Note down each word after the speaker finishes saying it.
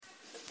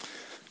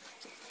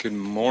Good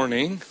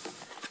morning.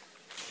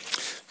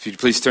 If you'd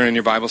please turn in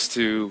your Bibles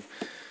to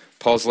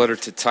Paul's letter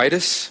to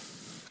Titus.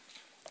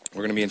 We're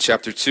going to be in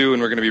chapter 2, and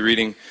we're going to be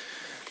reading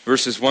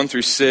verses 1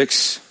 through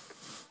 6,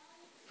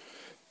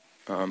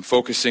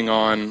 focusing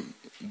on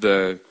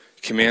the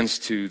commands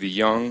to the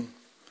young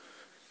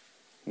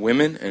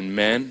women and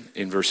men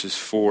in verses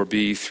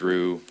 4b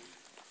through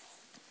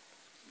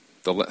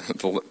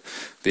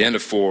the end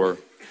of 4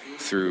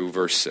 through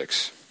verse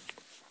 6.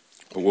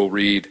 But we'll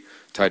read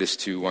Titus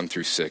 2, 1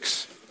 through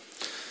 6.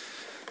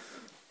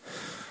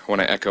 I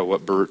want to echo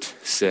what Bert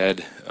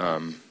said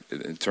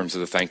in terms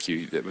of the thank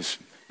you. It was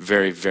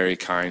very, very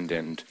kind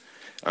and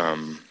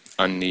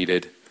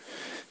unneeded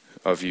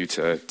of you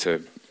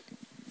to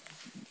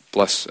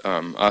bless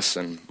us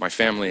and my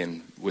family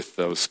and with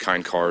those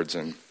kind cards,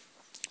 and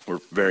we're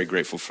very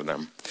grateful for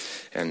them.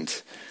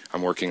 And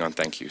I'm working on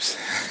thank yous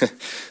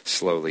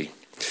slowly.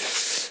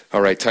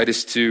 All right,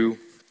 Titus 2,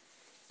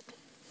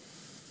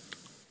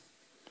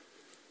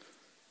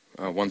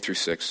 1 through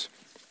 6.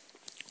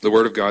 The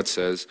Word of God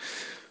says,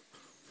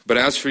 "But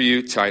as for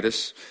you,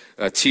 Titus,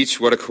 teach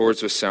what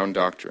accords with sound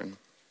doctrine.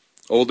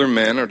 Older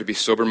men are to be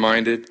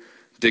sober-minded,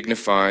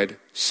 dignified,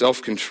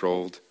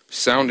 self-controlled,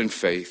 sound in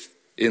faith,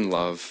 in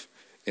love,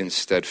 in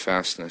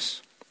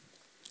steadfastness.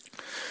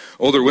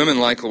 Older women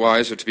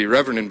likewise are to be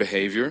reverent in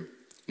behavior,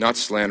 not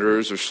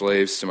slanderers or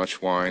slaves to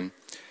much wine.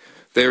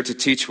 They are to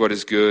teach what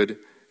is good,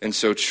 and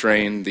so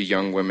train the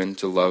young women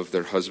to love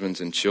their husbands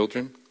and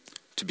children,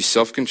 to be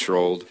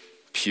self-controlled,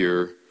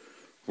 pure,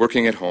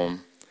 working at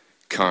home,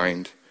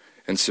 kind,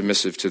 and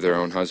submissive to their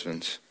own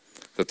husbands,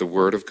 that the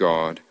word of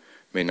God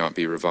may not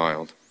be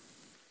reviled.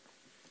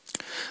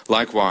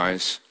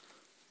 Likewise,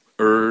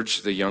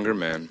 urge the younger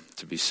men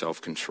to be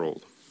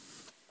self-controlled."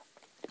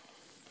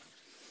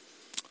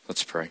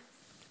 Let's pray.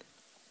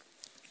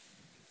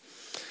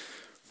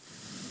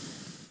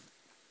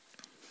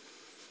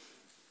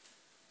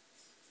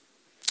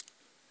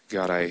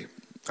 God,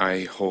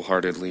 I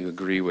wholeheartedly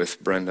agree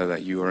with Brenda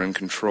that you are in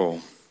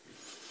control.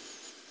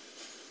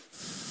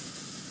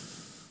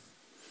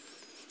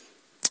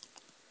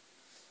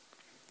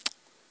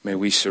 May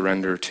we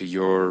surrender to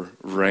your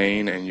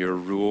reign and your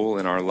rule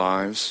in our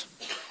lives.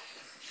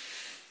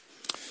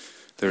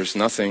 There's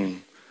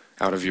nothing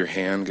out of your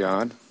hand,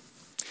 God.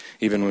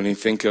 Even when you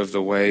think of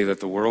the way that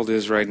the world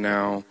is right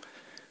now,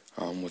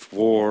 with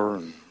war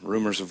and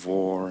rumors of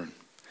war,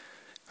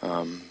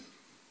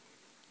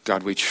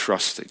 God, we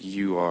trust that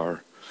you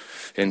are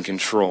in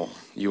control.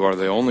 You are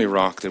the only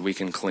rock that we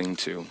can cling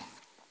to.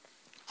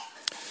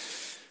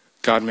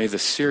 God, may the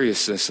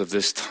seriousness of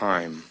this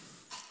time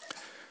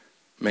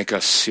make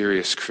us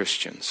serious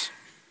Christians.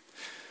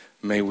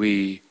 May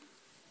we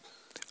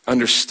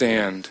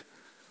understand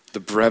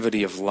the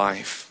brevity of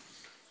life,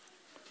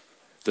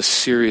 the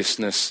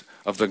seriousness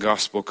of the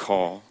gospel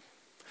call,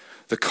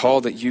 the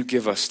call that you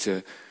give us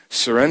to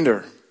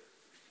surrender,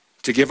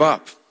 to give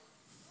up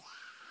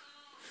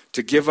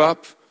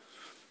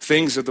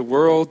things that the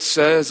world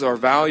says are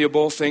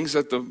valuable, things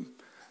that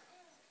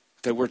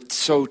we're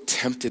so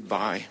tempted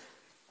by.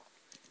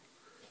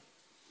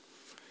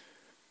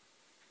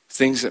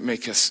 Things that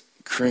make us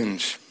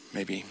cringe,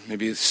 maybe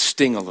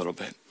sting a little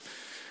bit.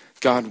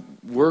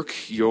 God, work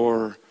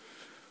your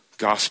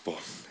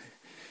gospel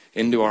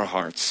into our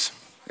hearts,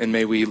 and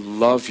may we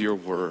love your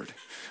word.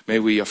 May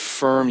we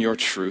affirm your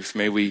truth.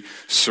 May we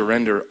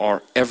surrender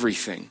our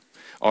everything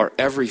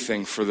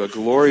for the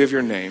glory of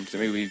your name.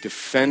 May we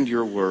defend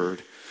your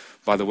word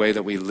by the way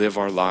that we live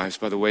our lives,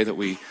 by the way that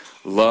we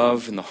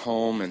love in the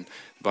home, and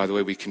by the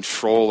way we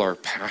control our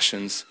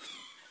passions.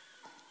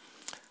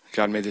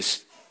 God, may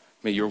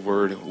your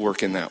word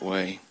work in that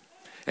way.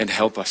 And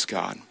help us,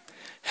 God.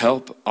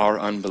 Help our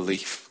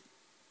unbelief.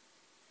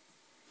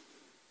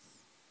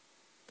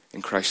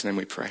 In Christ's name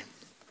we pray.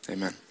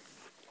 Amen.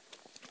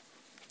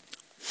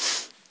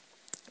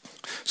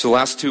 So the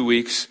last 2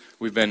 weeks,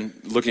 we've been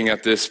looking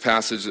at this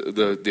passage,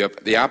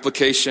 the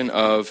application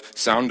of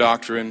sound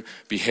doctrine,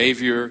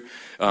 behavior,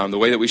 the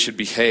way that we should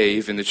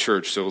behave in the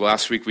church. So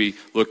last week we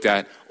looked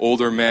at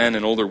older men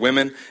and older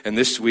women, and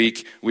this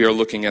week we are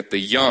looking at the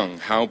young,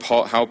 how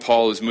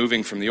Paul is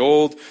moving from the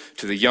old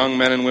to the young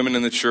men and women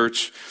in the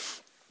church.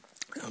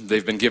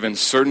 They've been given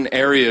certain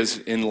areas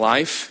in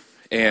life,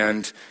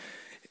 and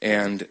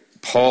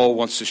Paul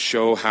wants to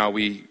show how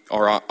we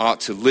ought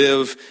to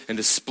live and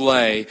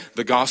display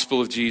the gospel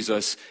of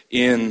Jesus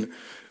in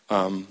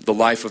the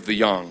life of the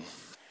young.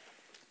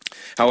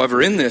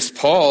 However, in this,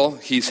 Paul,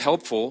 he's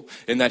helpful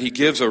in that he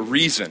gives a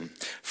reason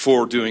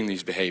for doing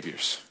these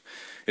behaviors.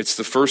 It's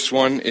the first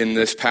one in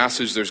this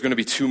passage. There's going to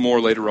be 2 more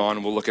later on,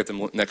 and we'll look at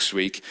them next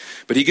week.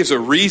 But he gives a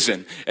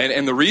reason,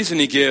 and the reason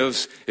he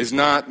gives is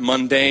not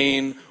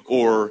mundane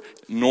or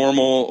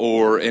normal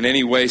or in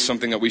any way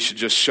something that we should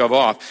just shove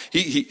off.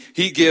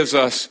 He gives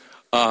us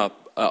the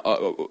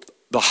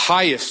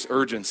highest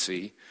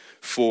urgency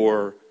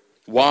for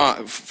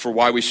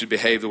why we should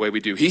behave the way we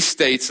do. He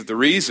states that the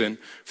reason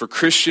for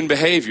Christian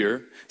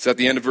behavior is at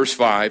the end of verse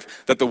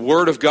 5, that the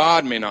word of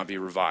God may not be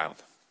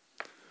reviled.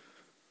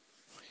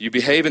 You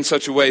behave in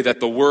such a way that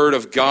the word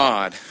of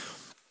God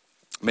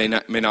may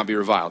not be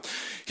reviled.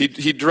 He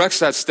directs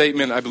that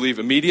statement, I believe,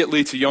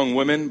 immediately to young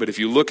women, but if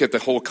you look at the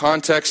whole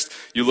context,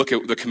 you look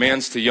at the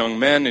commands to young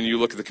men, and you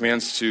look at the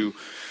commands to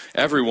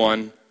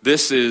everyone,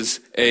 this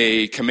is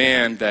a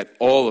command that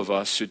all of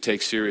us should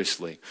take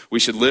seriously. We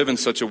should live in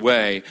such a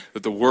way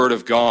that the Word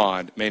of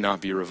God may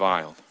not be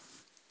reviled.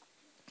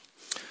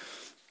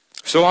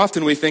 So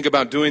often we think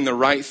about doing the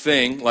right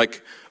thing,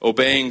 like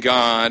obeying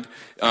God,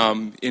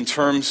 in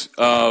terms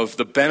of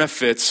the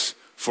benefits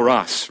for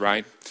us,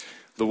 right?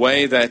 The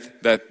way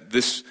that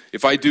this,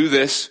 if I do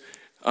this,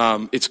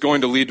 it's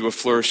going to lead to a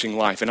flourishing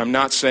life. And I'm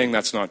not saying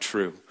that's not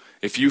true.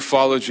 If you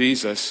follow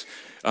Jesus,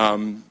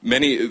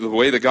 the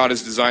way that God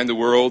has designed the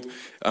world,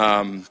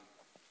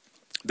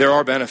 there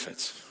are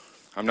benefits.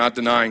 I'm not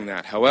denying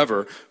that.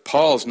 However,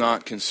 Paul's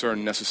not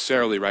concerned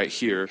necessarily right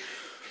here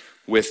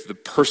with the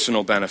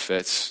personal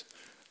benefits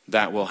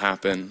that will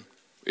happen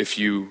if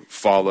you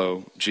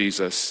follow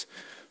Jesus.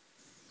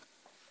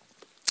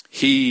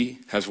 He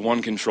has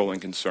one controlling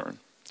concern.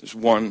 There's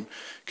one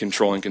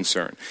controlling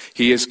concern.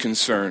 He is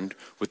concerned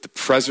with the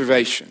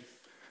preservation,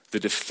 the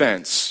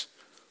defense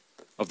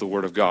of the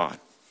Word of God,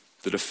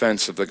 the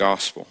defense of the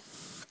gospel.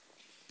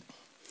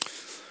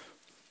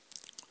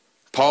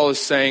 Paul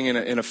is saying,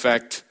 in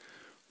effect,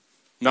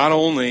 not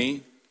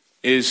only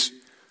is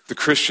the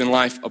Christian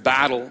life a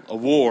battle, a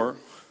war,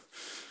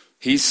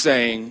 he's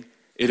saying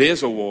it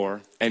is a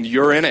war, and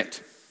you're in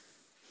it.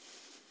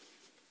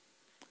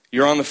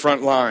 You're on the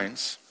front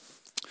lines.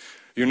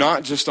 You're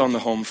not just on the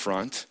home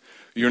front.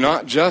 You're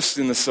not just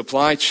in the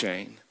supply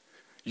chain.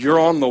 You're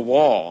on the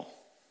wall.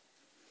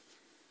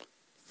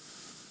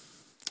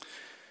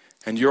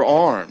 And you're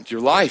armed.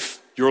 Your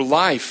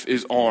life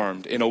is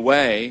armed in a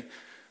way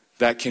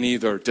that can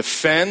either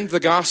defend the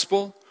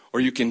gospel or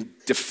you can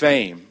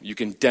defame, you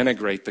can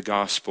denigrate the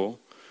gospel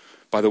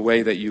by the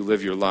way that you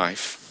live your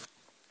life.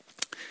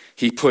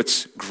 He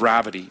puts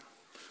gravity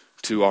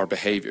to our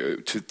behavior,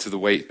 to the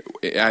weight,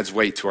 it adds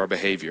weight to our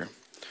behavior.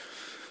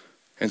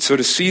 And so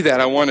to see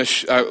that, I want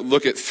to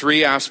look at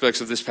three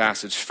aspects of this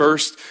passage.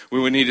 First, we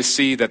would need to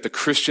see that the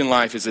Christian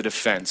life is a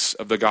defense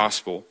of the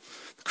gospel.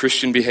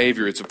 Christian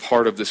behavior, it's a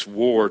part of this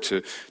war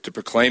to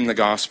proclaim the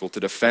gospel, to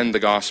defend the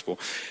gospel.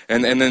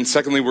 And then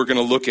secondly, we're going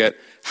to look at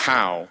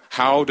how.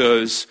 How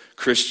does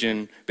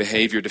Christian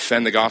behavior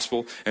defend the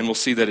gospel? And we'll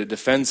see that it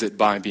defends it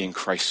by being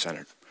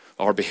Christ-centered.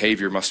 Our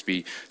behavior must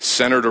be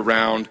centered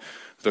around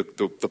the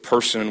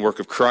person and work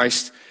of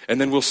Christ.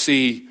 And then we'll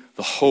see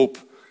the hope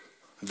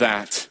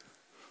that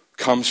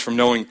comes from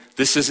knowing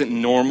this isn't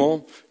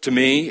normal to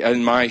me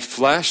in my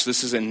flesh.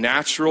 This isn't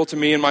natural to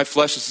me in my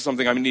flesh. This is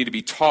something I need to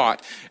be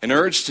taught and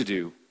urged to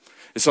do.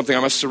 It's something I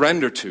must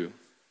surrender to.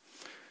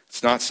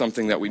 It's not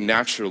something that we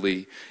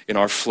naturally in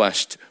our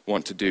flesh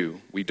want to do.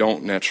 We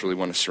don't naturally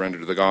want to surrender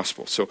to the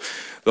gospel. So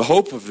the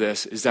hope of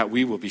this is that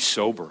we will be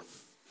sober.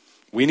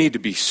 We need to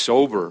be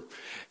sober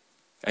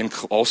and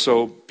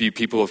also be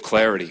people of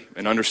clarity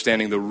and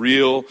understanding the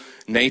real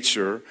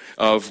nature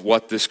of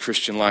what this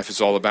Christian life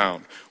is all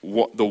about.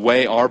 The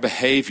way our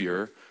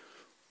behavior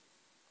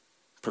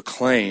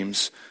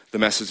proclaims the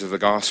message of the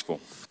gospel.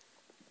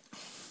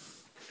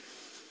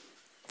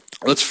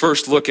 Let's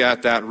first look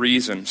at that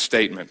reason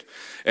statement.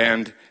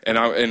 And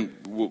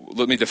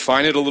let me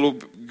define it a little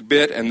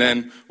bit, and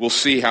then we'll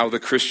see how the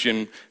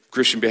Christian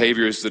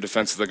behavior is the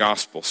defense of the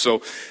gospel.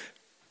 So,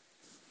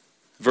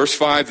 verse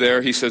 5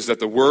 there, he says that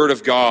the word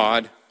of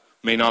God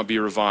may not be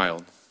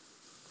reviled.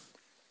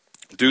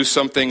 Do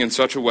something in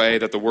such a way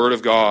that the word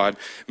of God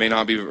may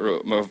not be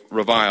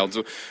reviled.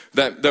 So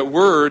that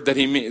word that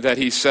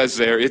he says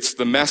there, it's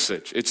the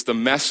message. It's the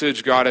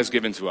message God has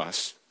given to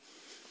us.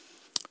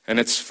 And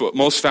it's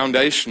most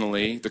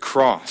foundationally the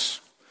cross.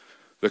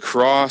 The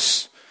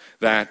cross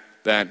that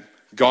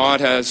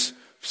God has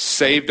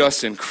saved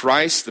us in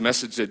Christ. The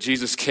message that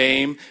Jesus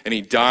came and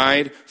he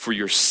died for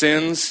your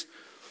sins.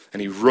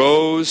 And he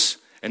rose,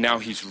 and now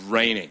he's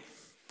reigning,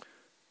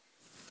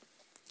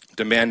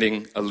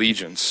 demanding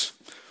allegiance.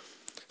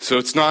 So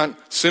it's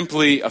not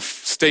simply a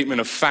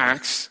statement of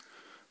facts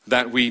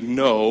that we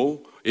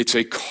know. It's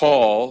a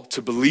call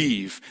to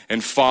believe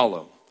and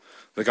follow.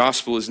 The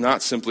gospel is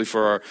not simply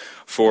for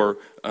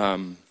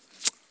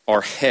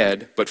our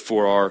head, but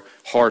for our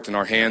heart and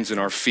our hands and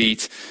our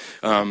feet.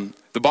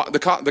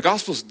 The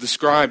gospel is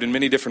described in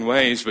many different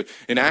ways, but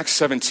in Acts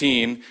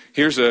 17,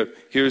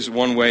 here's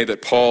one way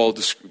that Paul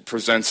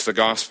presents the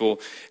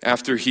gospel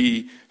after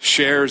he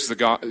shares of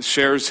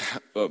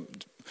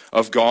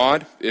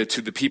God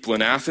to the people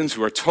in Athens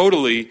who are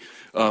totally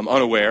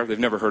unaware. They've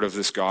never heard of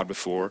this God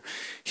before.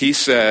 He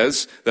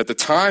says that the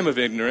time of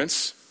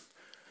ignorance,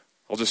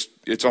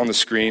 it's on the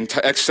screen,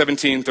 Acts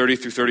 17, 30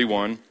 through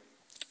 31.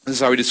 This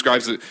is how he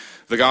describes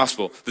the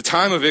gospel. The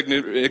time of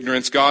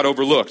ignorance God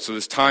overlooked. So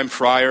this time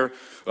prior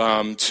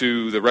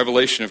to the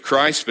revelation of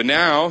Christ. But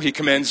now he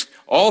commends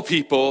all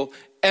people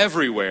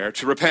everywhere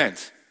to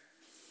repent.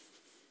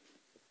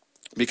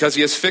 Because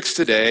he has fixed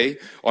a day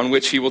on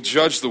which he will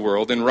judge the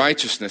world in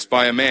righteousness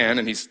by a man,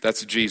 and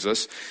that's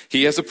Jesus,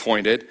 he has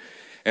appointed.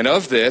 And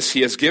of this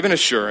he has given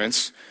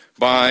assurance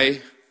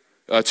by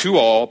to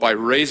all by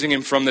raising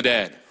him from the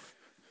dead.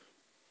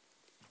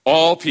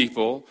 All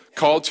people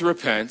called to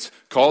repent,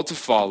 called to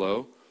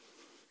follow,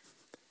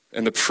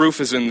 and the proof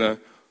is in the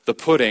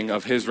pudding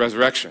of his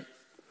resurrection.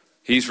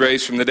 He's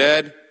raised from the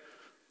dead.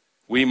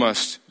 We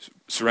must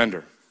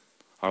surrender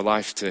our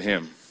life to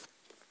him.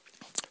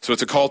 So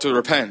it's a call to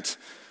repent,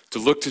 to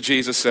look to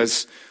Jesus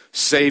as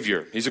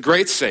Savior. He's a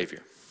great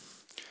Savior.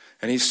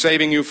 And he's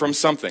saving you from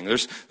something.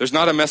 There's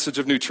not a message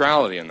of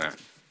neutrality in that.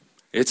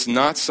 It's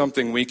not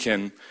something we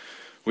can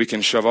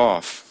shove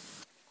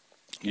off.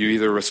 You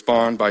either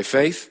respond by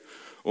faith,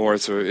 or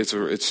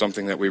it's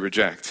something that we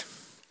reject.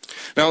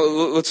 Now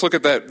let's look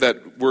at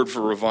that word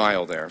for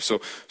revile there. So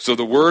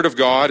the word of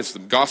God is the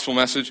gospel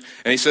message,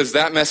 and he says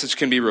that message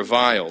can be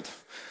reviled.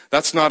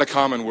 That's not a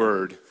common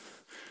word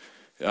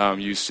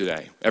used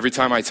today. Every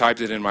time I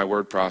typed it in my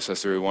word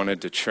processor, we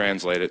wanted to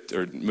translate it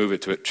or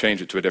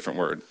change it to a different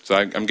word. So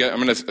I'm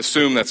going to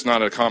assume that's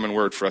not a common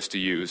word for us to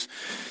use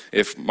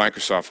if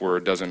Microsoft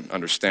Word doesn't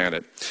understand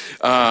it.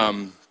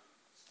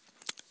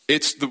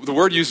 It's the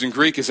word used in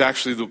Greek is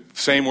actually the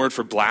same word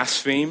for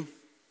blaspheme.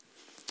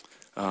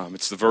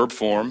 It's the verb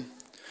form.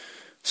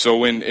 So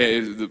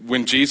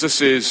when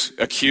Jesus is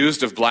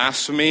accused of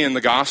blasphemy in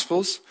the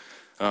Gospels,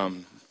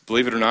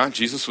 believe it or not,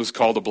 Jesus was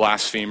called a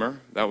blasphemer.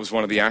 That was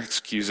one of the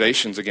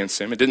accusations against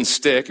him. It didn't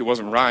stick, it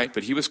wasn't right,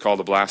 but he was called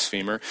a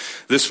blasphemer.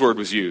 This word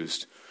was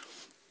used.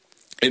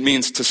 It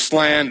means to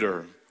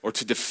slander or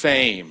to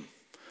defame.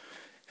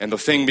 And the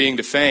thing being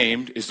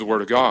defamed is the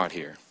word of God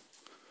here.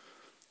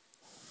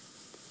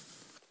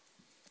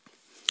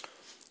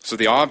 So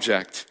the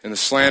object and the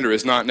slander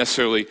is not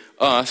necessarily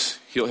us.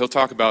 He'll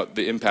talk about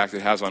the impact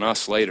it has on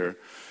us later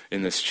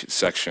in this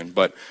section.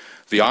 But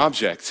the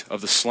object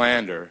of the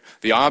slander,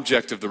 the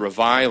object of the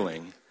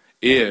reviling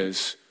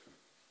is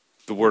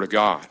the Word of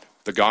God.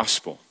 The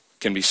gospel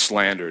can be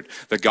slandered.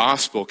 The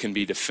gospel can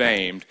be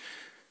defamed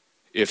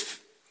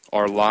if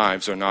our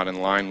lives are not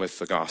in line with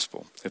the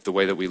gospel, if the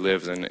way that we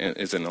live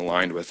isn't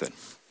aligned with it.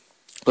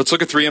 Let's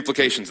look at three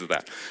implications of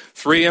that.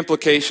 Three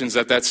implications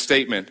that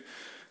statement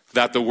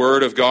that the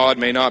word of God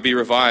may not be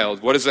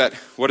reviled. What does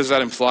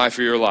that imply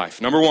for your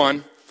life? Number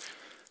one,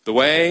 the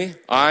way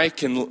I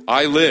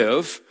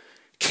live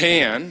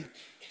can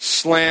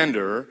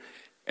slander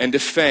and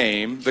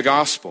defame the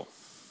gospel.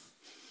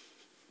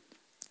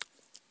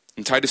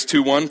 In Titus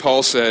 2:1,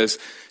 Paul says,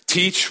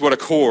 teach what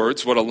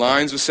accords, what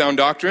aligns with sound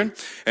doctrine.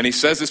 And he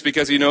says this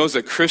because he knows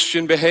that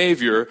Christian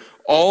behavior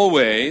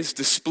always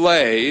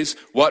displays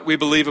what we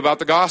believe about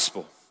the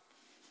gospel.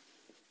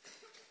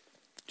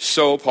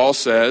 So Paul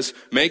says,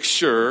 make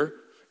sure,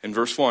 in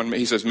verse 1,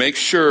 he says, make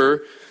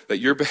sure that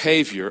your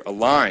behavior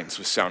aligns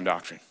with sound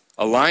doctrine.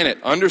 Align it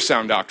under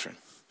sound doctrine.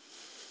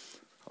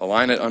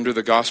 Align it under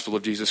the gospel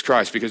of Jesus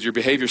Christ, because your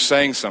behavior is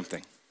saying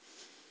something.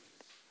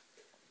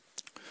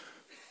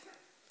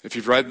 If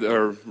you've read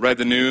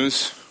the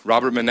news,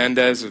 Robert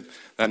Menendez,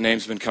 that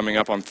name's been coming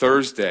up on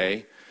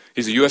Thursday.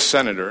 He's a U.S.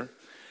 senator,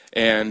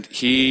 and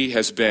he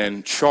has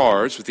been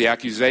charged with the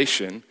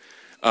accusation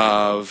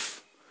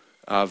of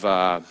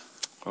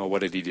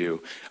what did he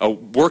do?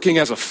 Working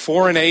as a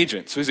foreign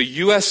agent. So he's a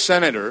U.S.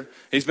 senator.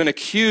 He's been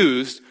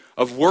accused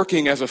of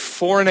working as a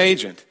foreign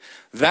agent.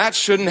 That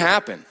shouldn't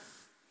happen.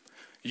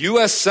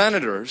 U.S.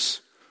 senators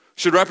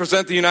should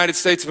represent the United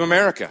States of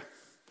America.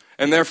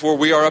 And therefore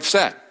we are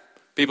upset.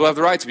 People have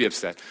the right to be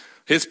upset.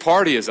 His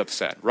party is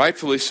upset,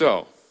 rightfully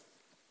so.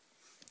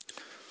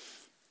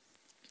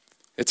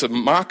 It's a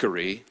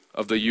mockery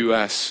of the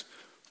U.S.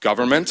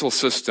 governmental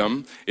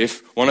system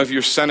if one of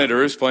your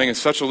senators playing in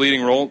such a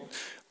leading role,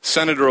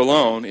 senator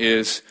alone,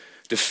 is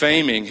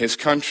defaming his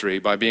country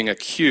by being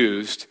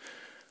accused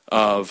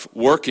of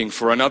working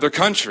for another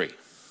country.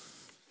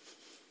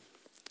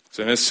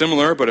 So in a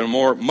similar but in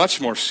a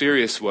much more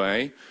serious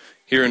way,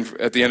 here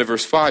at the end of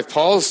verse 5,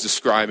 Paul is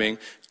describing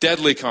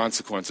deadly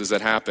consequences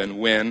that happen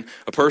when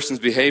a person's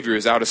behavior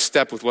is out of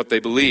step with what they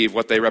believe,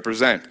 what they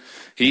represent.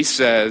 He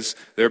says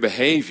their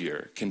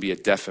behavior can be a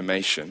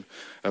defamation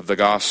of the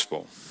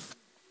gospel.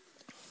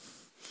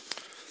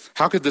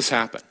 How could this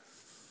happen?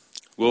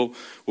 We'll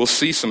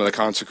see some of the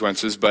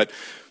consequences, but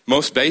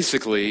most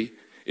basically,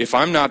 if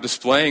I'm not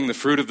displaying the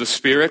fruit of the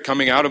Spirit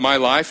coming out of my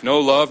life, no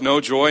love, no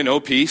joy, no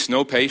peace,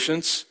 no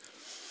patience,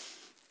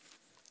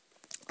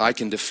 I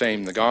can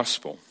defame the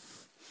gospel.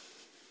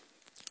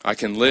 I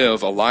can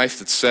live a life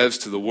that says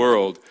to the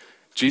world,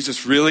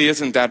 Jesus really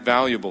isn't that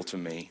valuable to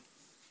me.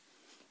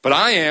 But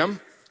I am.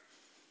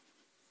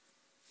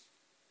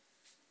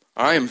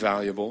 I am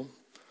valuable.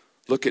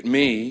 Look at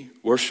me,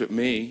 worship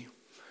me.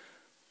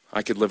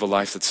 I could live a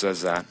life that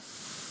says that.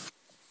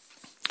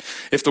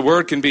 If the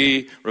word can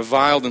be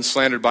reviled and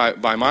slandered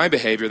by my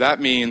behavior, that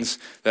means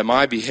that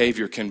my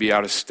behavior can be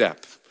out of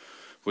step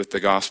with the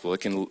gospel. It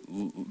can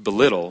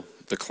belittle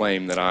the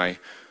claim that I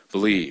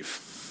believe.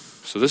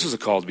 So this is a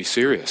call to be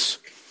serious.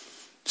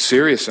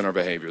 Serious in our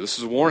behavior. This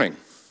is a warning.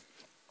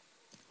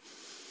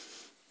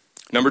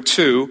 Number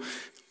 2,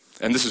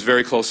 and this is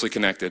very closely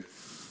connected.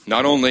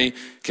 Not only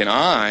can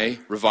I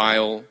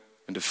revile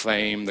and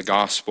defame the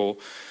gospel,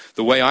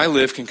 the way I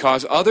live can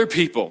cause other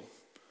people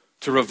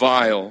to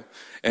revile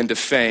and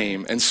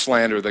defame and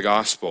slander the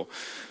gospel.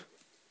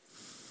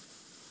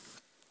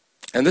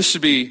 And this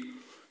should be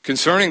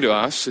concerning to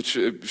us. It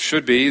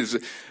should be the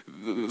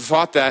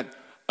thought that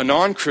a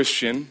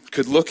non-Christian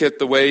could look at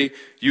the way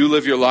you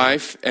live your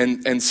life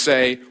and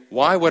say,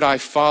 why would I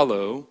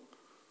follow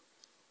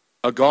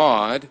a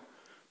God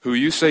who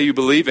you say you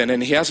believe in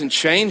and he hasn't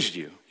changed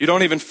you? You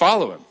don't even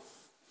follow him.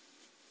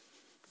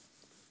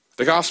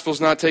 The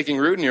gospel's not taking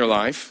root in your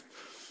life.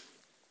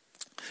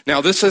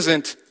 Now, this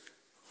isn't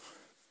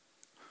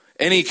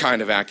any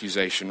kind of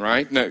accusation,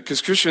 right? No,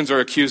 because Christians are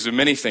accused of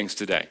many things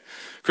today.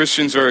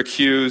 Christians are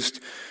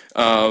accused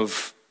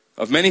of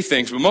many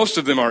things, but most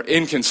of them are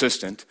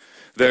inconsistent.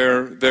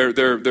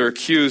 They're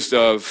accused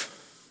of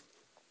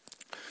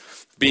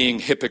being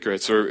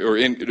hypocrites, or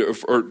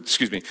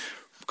excuse me.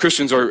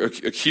 Christians are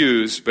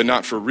accused, but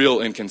not for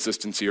real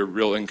inconsistency or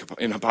real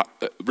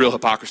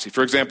hypocrisy.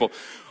 For example,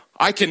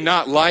 I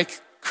cannot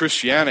like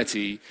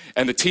Christianity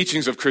and the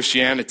teachings of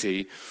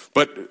Christianity,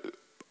 but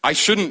I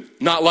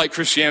shouldn't not like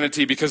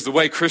Christianity because the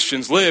way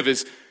Christians live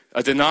is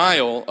a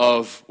denial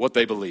of what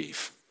they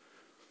believe.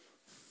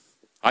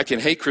 I can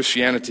hate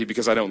Christianity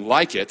because I don't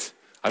like it.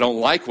 I don't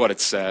like what it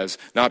says,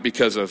 not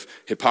because of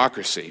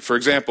hypocrisy. For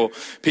example,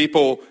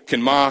 people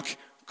can mock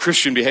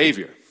Christian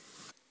behavior.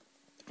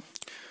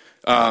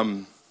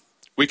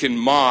 We can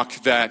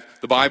mock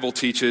that the Bible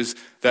teaches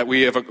that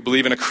we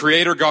believe in a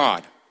creator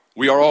God.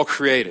 We are all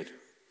created.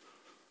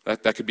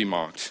 That could be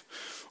mocked.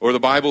 Or the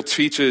Bible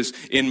teaches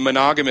in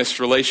monogamous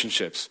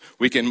relationships.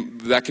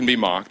 That can be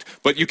mocked.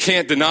 But you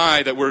can't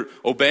deny that we're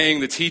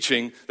obeying the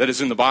teaching that is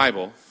in the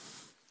Bible.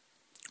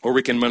 Or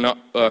we can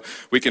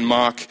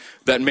mock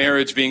that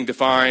marriage being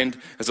defined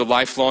as a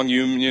lifelong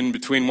union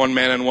between one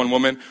man and one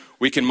woman.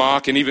 We can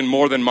mock, and even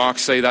more than mock,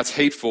 say that's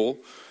hateful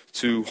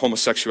to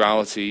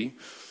homosexuality.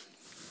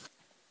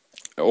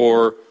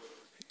 Or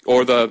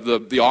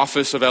the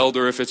office of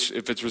elder, if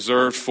it's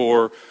reserved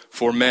for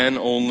men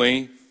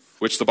only,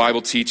 which the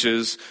Bible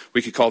teaches,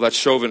 we could call that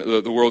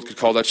the world could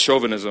call that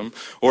chauvinism.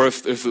 Or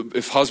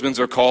if husbands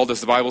are called,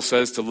 as the Bible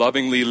says, to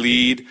lovingly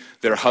lead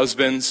their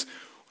husbands,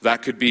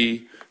 that could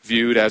be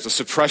viewed as a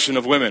suppression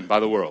of women by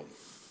the world.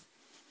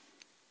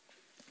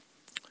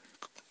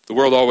 The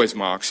world always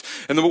mocks,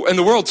 and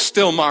the world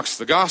still mocks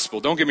the gospel.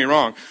 Don't get me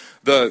wrong.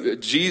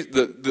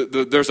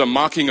 There's a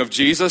mocking of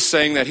Jesus,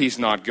 saying that he's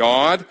not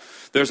God.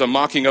 There's a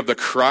mocking of the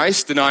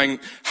Christ, denying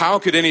how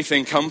could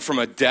anything come from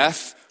a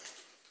death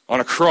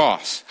on a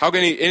cross? How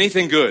can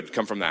anything good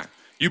come from that?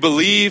 You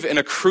believe in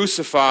a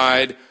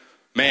crucified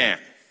man.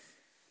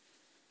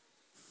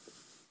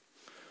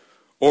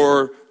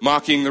 Or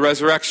mocking the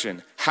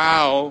resurrection.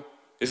 How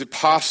is it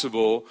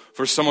possible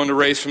for someone to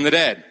raise from the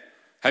dead?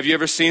 Have you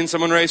ever seen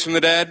someone raise from the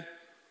dead?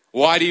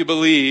 Why do you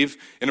believe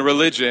in a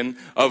religion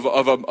of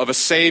a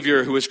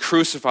Savior who was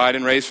crucified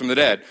and raised from the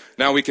dead?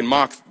 Now we can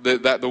mock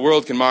that. The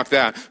world can mock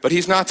that. But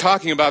he's not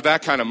talking about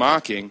that kind of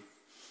mocking.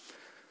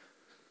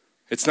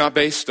 It's not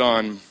based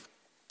on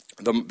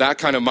that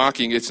kind of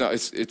mocking. It's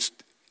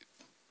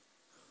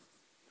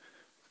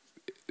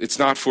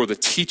not for the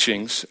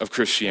teachings of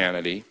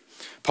Christianity.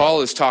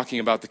 Paul is talking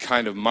about the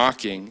kind of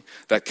mocking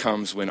that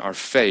comes when our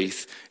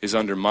faith is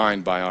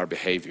undermined by our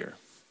behavior.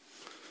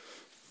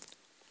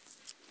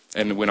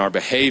 And when our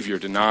behavior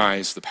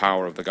denies the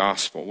power of the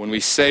gospel. When we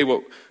say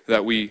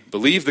that we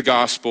believe the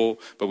gospel,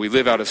 but we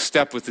live out of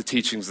step with the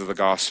teachings of the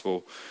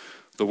gospel,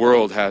 the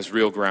world has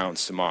real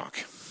grounds to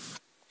mock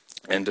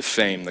and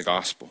defame the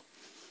gospel.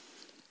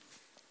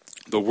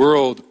 The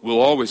world will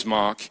always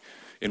mock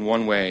in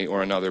one way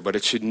or another, but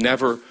it should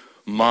never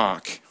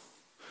mock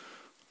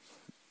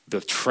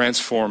the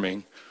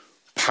transforming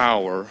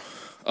power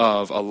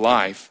of a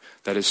life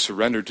that is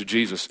surrendered to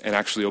Jesus and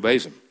actually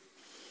obeys him.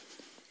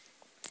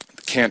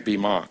 It can't be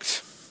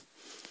mocked.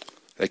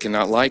 They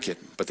cannot like it,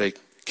 but they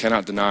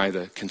cannot deny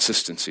the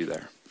consistency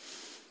there.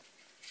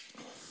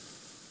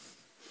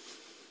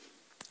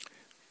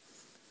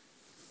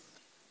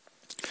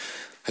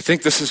 I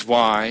think this is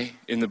why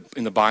in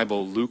the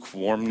Bible,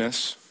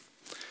 lukewarmness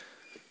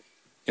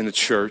in the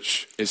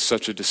church is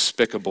such a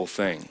despicable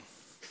thing.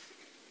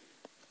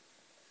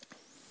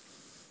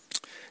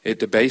 It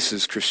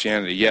debases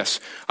Christianity. Yes,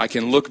 I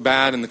can look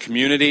bad in the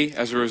community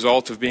as a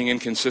result of being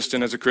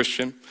inconsistent as a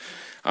Christian.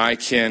 I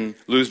can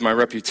lose my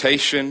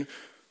reputation.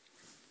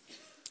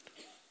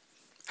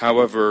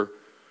 However,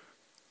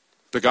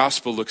 the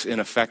gospel looks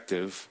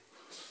ineffective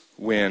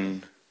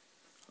when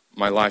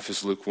my life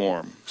is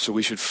lukewarm. So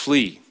we should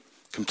flee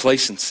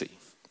complacency.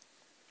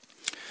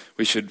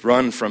 We should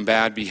run from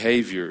bad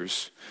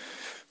behaviors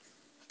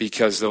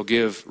because they'll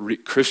give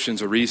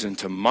Christians a reason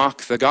to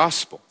mock the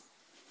gospel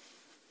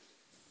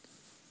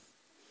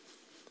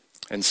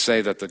and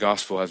say that the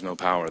gospel has no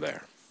power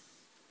there.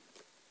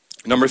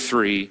 Number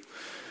 3,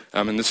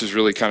 and this is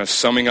really kind of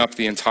summing up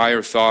the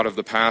entire thought of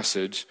the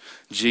passage,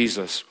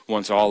 Jesus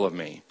wants all of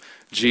me.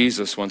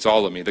 Jesus wants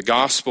all of me. The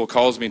gospel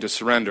calls me to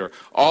surrender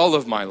all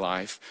of my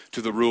life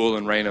to the rule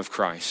and reign of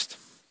Christ.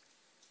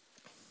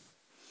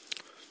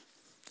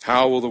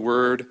 How will the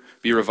word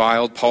be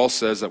reviled, Paul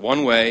says that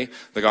one way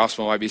the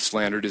gospel might be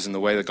slandered is in the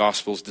way the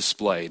gospel is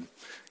displayed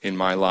in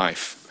my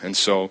life. And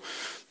so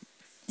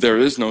there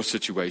is no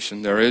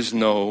situation, there is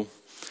no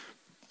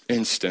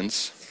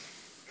instance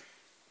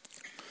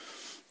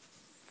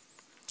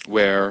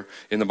where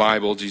in the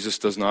Bible Jesus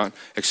does not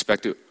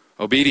expect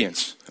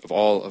obedience of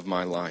all of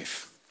my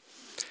life.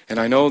 And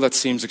I know that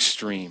seems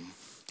extreme.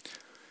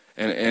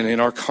 And in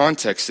our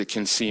context it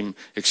can seem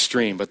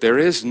extreme, but there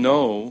is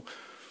no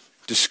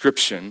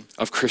description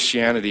of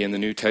Christianity in the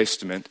New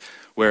Testament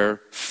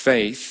where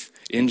faith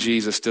in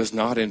Jesus does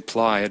not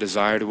imply a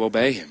desire to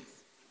obey him.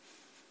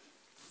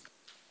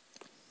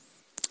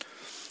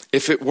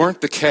 If it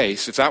weren't the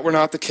case, if that were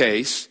not the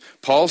case,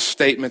 Paul's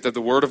statement that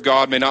the word of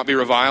God may not be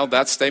reviled,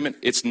 that statement,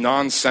 it's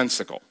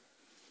nonsensical.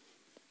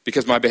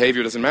 Because my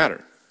behavior doesn't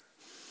matter.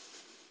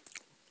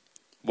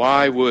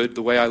 Why would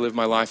the way I live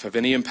my life have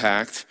any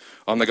impact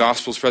on the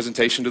gospel's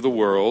presentation to the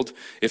world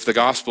if the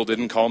gospel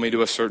didn't call me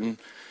to a certain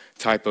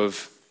type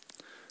of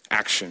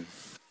action?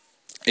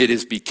 It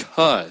is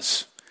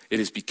because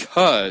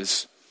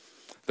the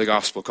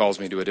gospel calls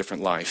me to a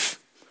different life,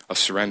 a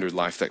surrendered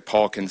life, that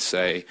Paul can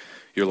say,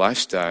 your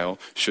lifestyle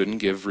shouldn't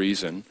give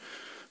reason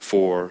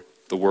for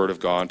the word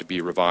of God to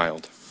be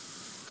reviled.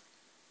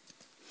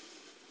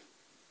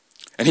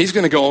 And he's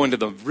going to go into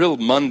the real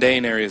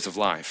mundane areas of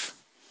life.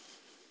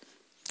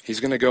 He's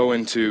going to go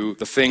into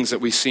the things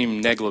that we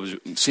seem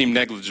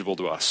negligible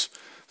to us.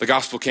 The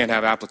gospel can't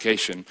have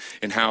application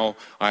in how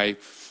I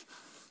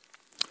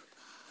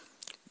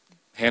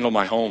handle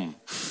my home.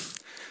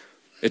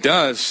 It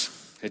does.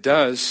 It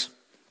does.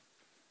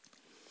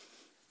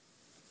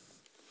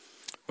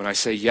 When I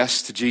say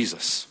yes to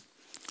Jesus,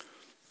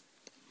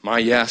 my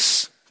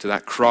yes to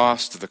that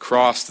cross, to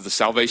the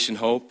salvation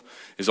hope,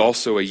 is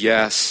also a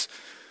yes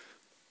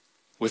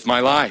with my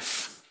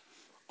life,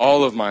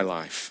 all of my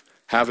life,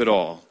 have it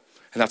all.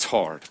 And that's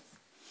hard.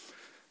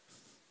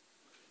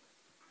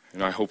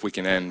 And I hope we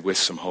can end with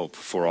some hope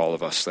for all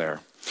of us there.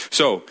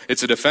 So,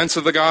 it's a defense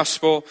of the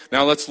gospel.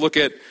 Now let's look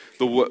at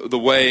the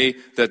way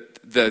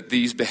that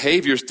these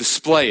behaviors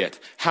display it.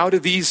 How do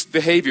these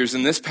behaviors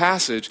in this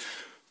passage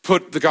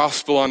put the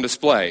gospel on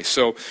display?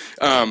 So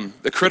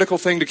the critical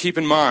thing to keep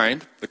in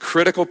mind, the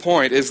critical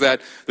point, is that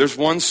there's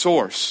one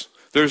source.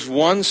 There's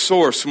one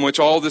source from which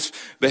all this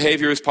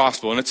behavior is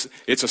possible, and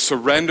it's a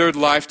surrendered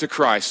life to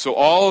Christ. So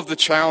all of the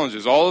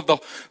challenges, all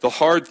of the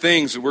hard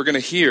things that we're going to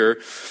hear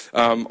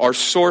are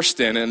sourced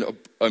in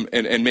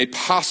and made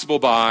possible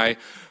by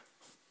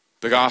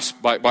the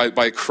gospel,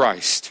 by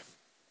Christ.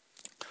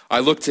 I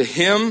look to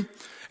him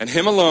and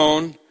him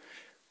alone,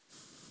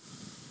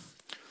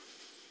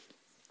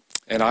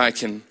 and I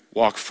can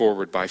walk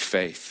forward by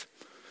faith.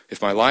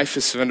 If my life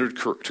is surrendered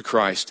to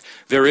Christ,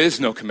 there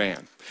is no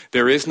command.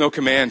 There is no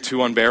command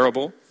too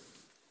unbearable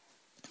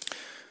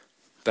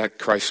that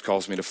Christ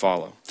calls me to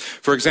follow.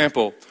 For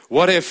example,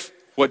 what if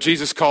what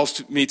Jesus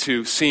calls me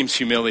to seems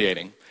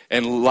humiliating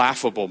and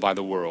laughable by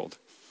the world?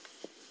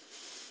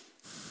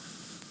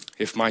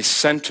 If my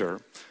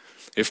center,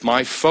 if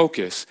my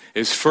focus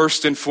is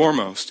first and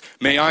foremost,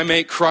 may I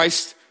make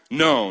Christ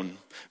known,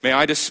 may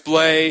I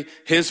display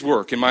his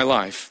work in my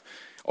life,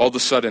 all of a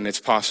sudden it's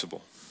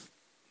possible.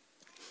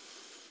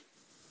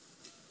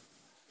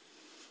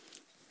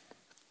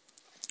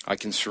 I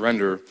can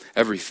surrender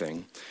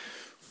everything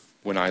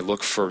when I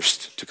look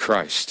first to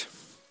Christ.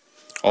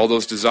 All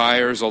those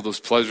desires, all those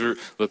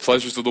the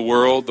pleasures of the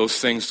world, those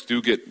things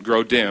do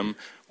grow dim.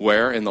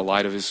 Where? In the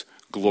light of his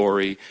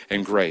glory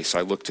and grace.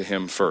 I look to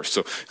him first.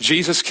 So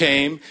Jesus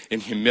came in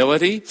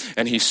humility,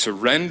 and he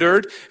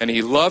surrendered, and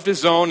he loved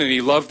his own, and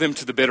he loved them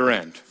to the bitter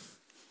end.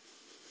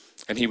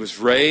 And he was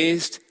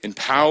raised in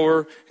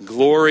power and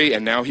glory,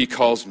 and now he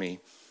calls me,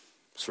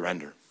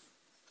 surrender,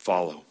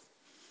 follow,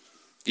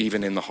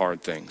 even in the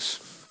hard things.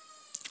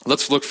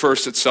 Let's look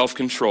first at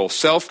self-control.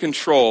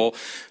 Self-control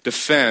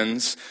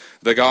defends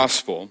the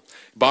gospel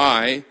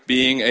by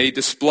being a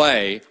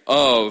display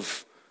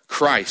of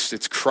Christ.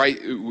 It's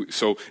Christ.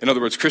 So, in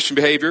other words, Christian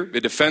behavior,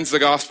 it defends the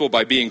gospel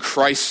by being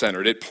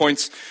Christ-centered. It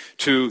points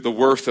to the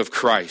worth of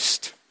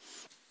Christ.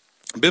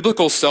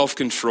 Biblical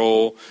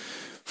self-control,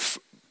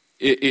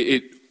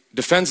 it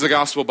defends the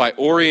gospel by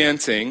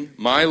orienting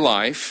my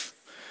life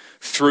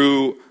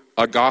through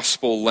a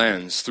gospel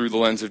lens, through the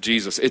lens of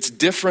Jesus. It's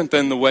different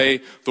than the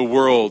way the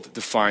world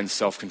defines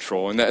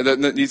self-control, and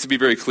that needs to be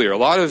very clear. A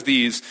lot of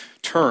these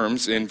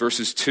terms in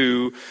verses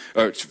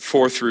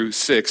 4 through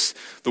 6,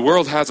 the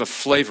world has a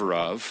flavor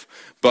of,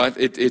 but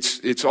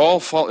it all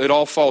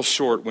falls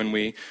short when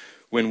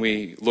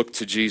we look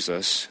to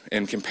Jesus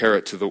and compare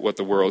it to what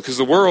the world, because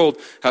the world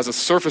has a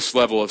surface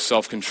level of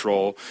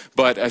self-control,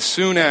 but at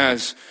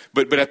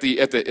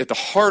the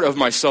heart of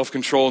my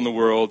self-control in the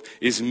world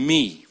is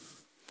me.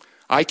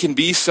 I can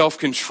be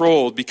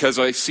self-controlled because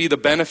I see the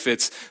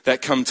benefits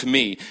that come to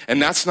me.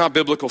 And that's not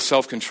biblical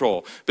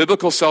self-control.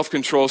 Biblical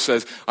self-control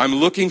says, I'm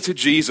looking to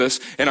Jesus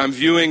and I'm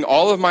viewing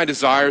all of my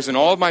desires and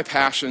all of my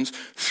passions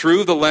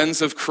through the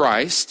lens of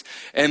Christ,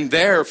 and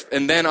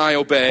then I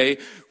obey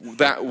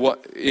that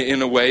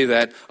in a way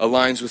that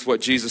aligns with what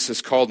Jesus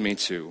has called me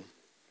to.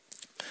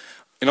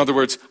 In other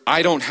words,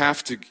 I don't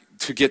have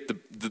to get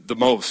the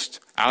most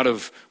out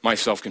of my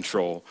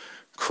self-control.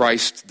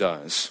 Christ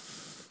does.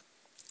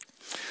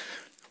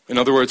 In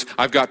other words,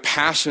 I've got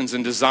passions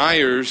and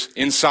desires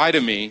inside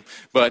of me,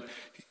 but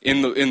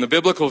in the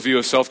biblical view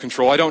of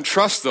self-control, I don't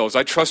trust those.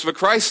 I trust what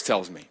Christ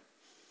tells me.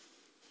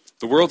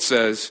 The world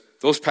says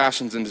those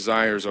passions and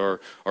desires are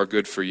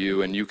good for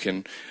you, and you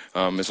can,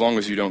 as long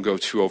as you don't go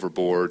too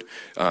overboard,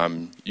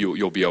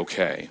 you'll be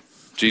okay.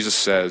 Jesus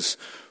says,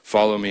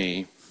 follow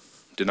me,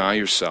 deny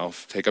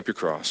yourself, take up your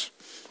cross.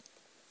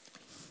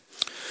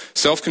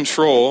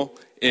 Self-control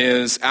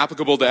is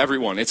applicable to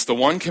everyone. It's the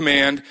one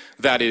command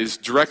that is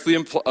directly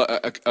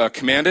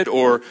commanded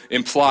or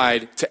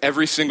implied to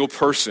every single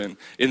person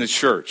in the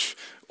church.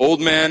 Old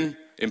men,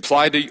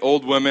 implied to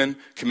old women,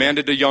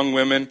 commanded to young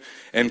women,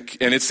 and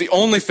it's the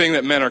only thing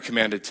that men are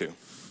commanded to.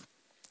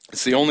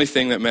 It's the only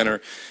thing that men are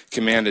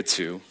commanded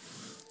to.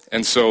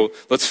 And so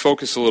let's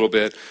focus a little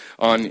bit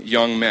on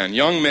young men.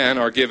 Young men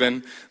are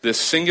given this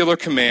singular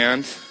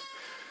command,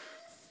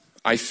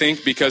 I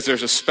think, because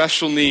there's a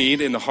special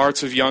need in the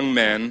hearts of young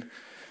men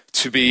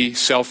to be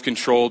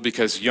self-controlled,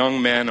 because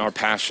young men are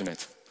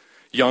passionate.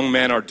 Young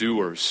men are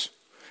doers.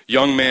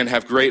 Young men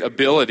have great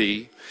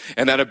ability,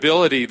 and that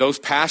ability, those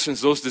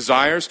passions, those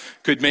desires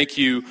could make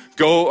you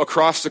go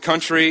across the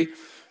country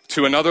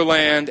to another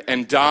land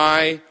and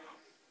die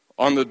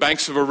on the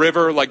banks of a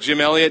river like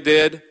Jim Elliot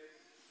did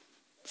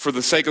for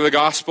the sake of the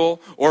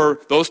gospel.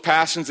 Or those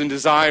passions and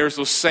desires,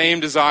 those same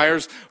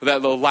desires,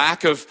 that the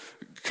lack of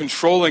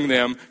controlling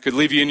them could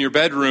leave you in your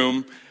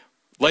bedroom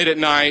late at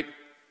night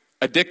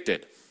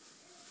addicted.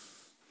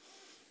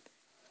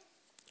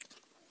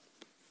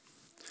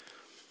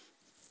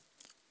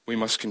 We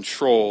must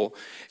control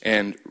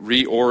and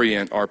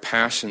reorient our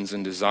passions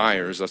and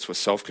desires. That's what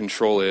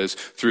self-control is,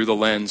 through the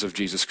lens of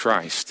Jesus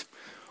Christ.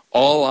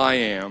 All I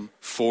am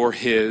for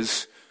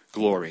his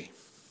glory.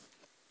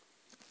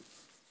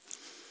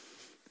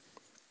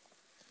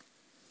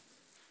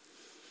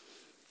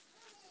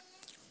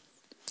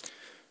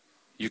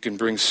 You can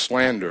bring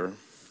slander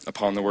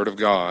upon the word of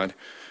God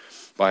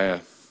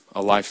by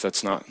a life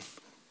that's not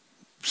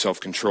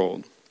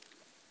self-controlled.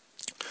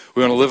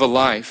 We want to live a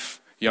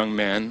life, young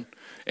men,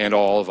 and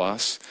all of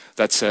us,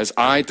 that says,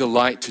 I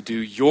delight to do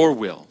your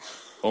will,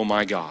 oh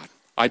my God.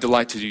 I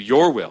delight to do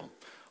your will.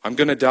 I'm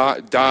going to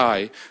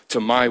die to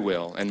my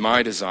will and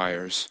my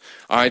desires.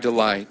 I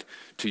delight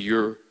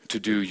to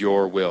do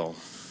your will.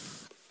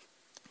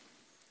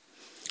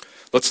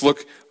 Let's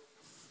look,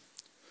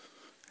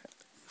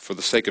 for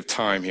the sake of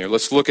time here,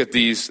 let's look at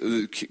these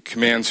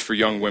commands for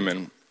young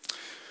women.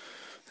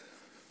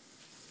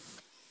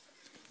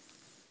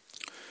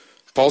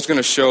 Paul's going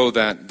to show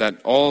that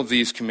all of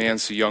these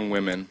commands to young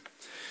women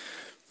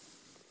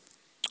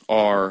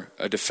are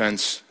a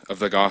defense of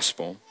the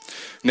gospel.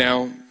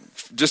 Now,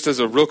 just as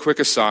a real quick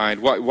aside,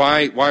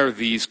 why are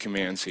these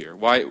commands here?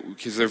 Why?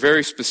 Because they're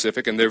very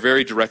specific and they're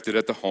very directed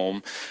at the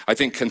home. I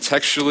think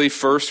contextually,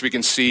 first, we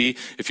can see,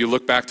 if you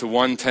look back to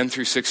 1:10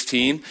 through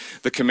 16,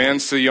 the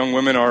commands to young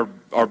women are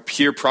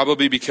here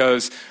probably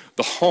because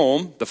the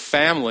home, the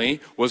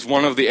family, was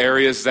one of the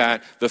areas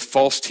that the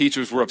false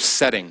teachers were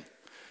upsetting.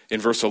 In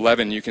verse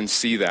 11, you can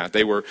see that.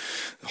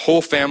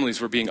 Whole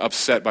families were being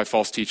upset by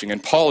false teaching.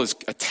 And Paul is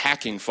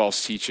attacking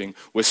false teaching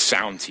with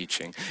sound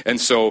teaching. And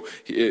so,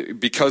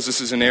 because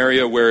this is an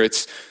area where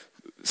it's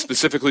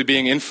specifically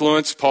being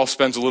influenced, Paul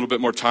spends a little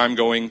bit more time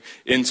going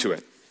into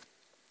it.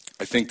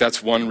 I think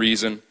that's one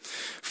reason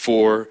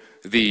for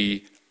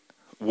the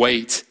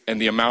weight and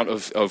the amount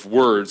of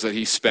words that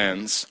he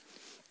spends.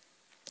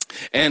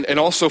 And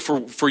also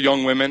for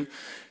young women,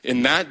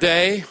 in that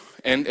day,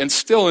 and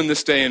still in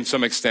this day in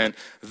some extent,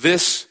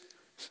 this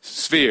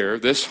sphere,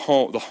 the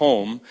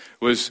home,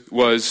 was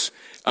the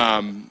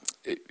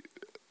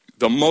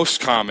most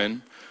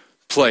common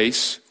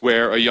place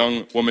where a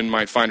young woman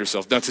might find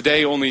herself. Now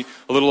today, only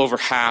a little over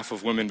half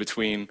of women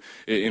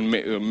in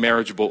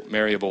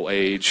marriageable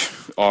age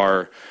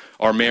are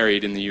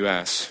married in the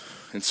U.S.,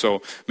 and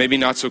so maybe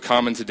not so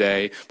common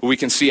today, but we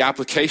can see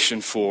application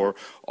for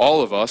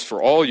all of us,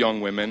 for all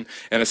young women,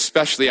 and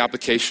especially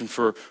application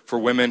for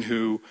women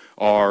who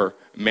are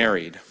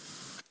married.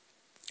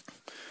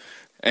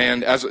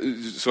 And as a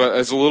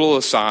little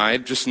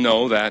aside, just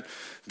know that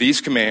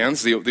these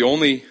commands, the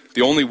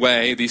only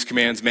way these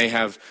commands may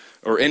have,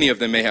 or any of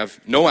them may have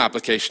no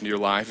application to your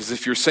life, is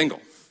if you're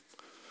single.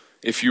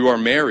 If you are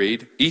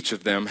married, each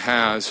of them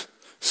has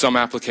some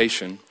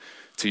application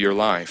to your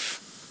life.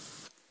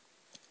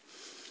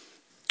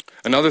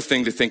 Another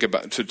thing to think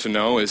about, to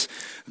know is,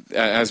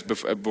 as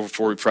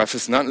before we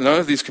preface, none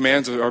of these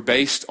commands are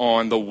based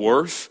on the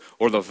worth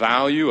or the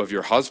value of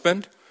your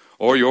husband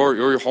or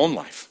your home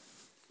life.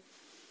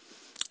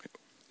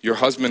 Your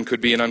husband could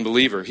be an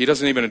unbeliever. He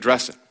doesn't even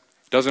address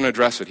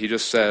it. He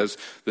just says,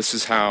 this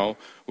is how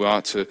we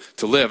ought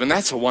to live. And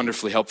that's a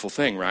wonderfully helpful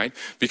thing, right?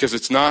 Because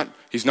he's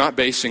not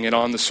basing it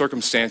on the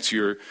circumstance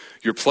you're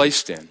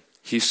placed in.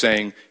 He's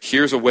saying,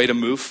 here's a way to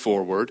move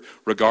forward,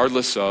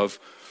 regardless of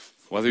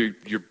whether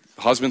your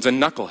husband's a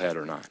knucklehead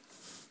or not.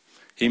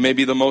 He may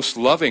be the most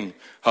loving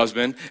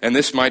husband, and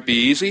this might be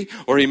easy,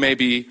 or he may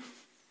be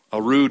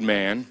a rude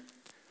man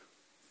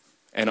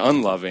and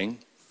unloving.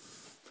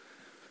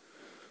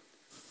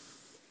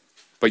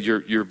 But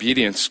your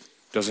obedience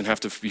doesn't have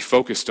to be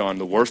focused on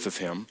the worth of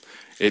him.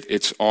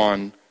 It's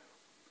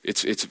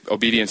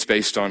obedience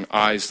based on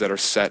eyes that are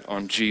set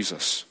on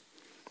Jesus.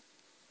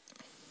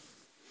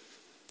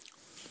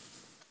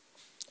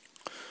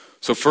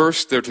 So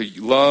first, they're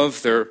to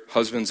love their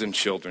husbands and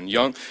children.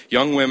 Young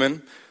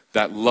women,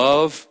 that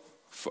love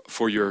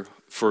for your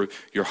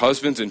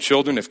husbands and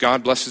children, if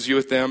God blesses you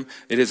with them,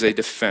 it is a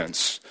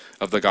defense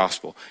of the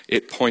gospel.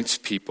 It points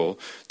people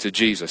to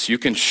Jesus. You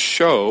can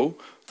show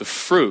the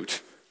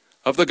fruit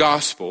of the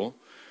gospel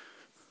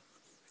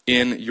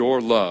in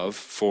your love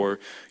for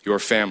your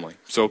family.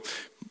 So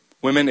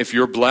women, if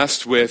you're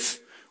blessed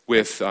with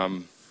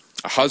a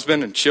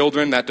husband and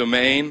children, that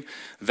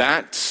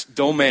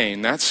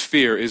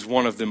sphere is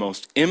one of the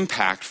most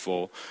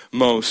impactful,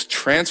 most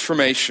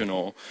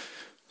transformational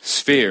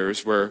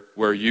spheres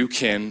where you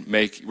can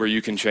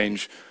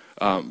change,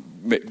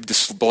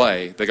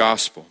 display the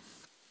gospel.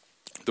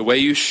 The way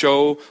you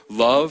show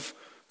love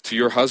to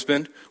your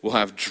husband will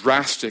have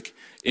drastic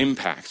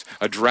impact,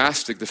 a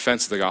drastic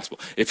defense of the gospel.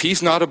 If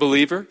he's not a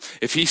believer,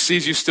 if he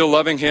sees you still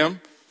loving him,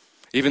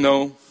 even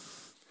though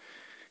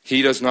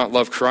he does not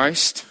love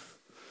Christ,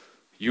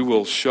 you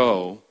will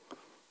show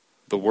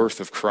the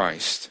worth of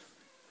Christ.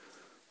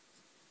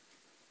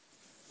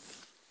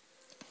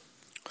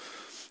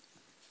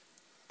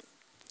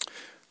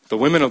 The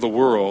women of the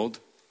world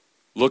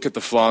look at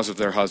the flaws of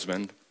their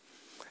husband,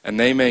 and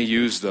they may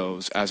use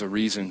those as a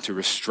reason to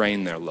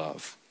restrain their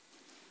love,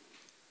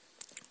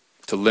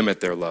 to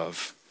limit their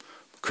love.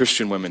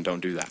 Christian women don't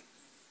do that.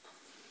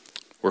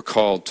 We're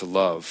called to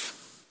love.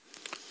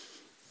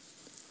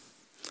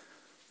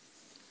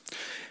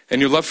 And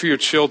your love for your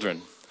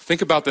children.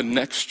 Think about the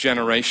next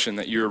generation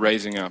that you're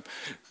raising up.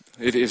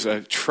 It is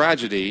a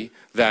tragedy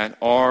that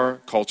our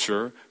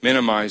culture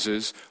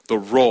minimizes the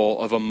role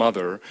of a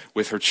mother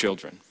with her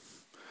children.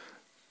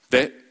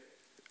 That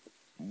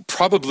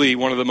probably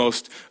one of the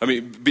most,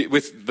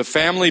 with the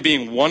family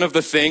being one of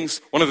the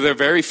things, one of the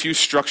very few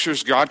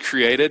structures God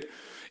created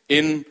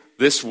in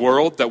this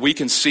world that we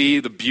can see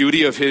the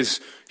beauty of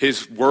his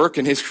work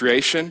and his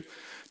creation,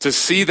 to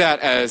see that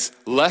as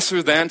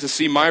lesser than, to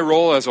see my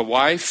role as a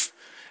wife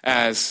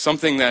as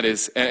something that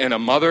is, and a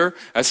mother,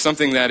 as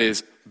something that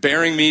is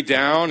bearing me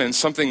down and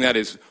something that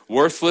is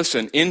worthless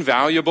and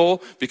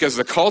invaluable because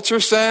the culture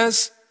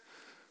says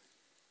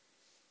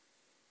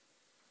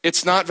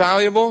it's not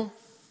valuable.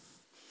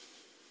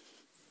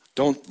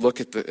 Don't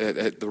look at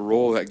the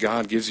role that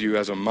God gives you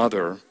as a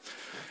mother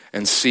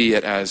and see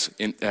it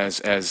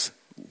as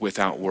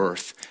without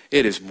worth.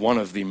 It is one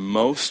of the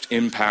most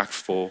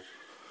impactful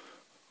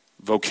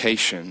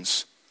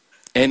vocations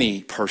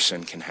any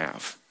person can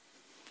have.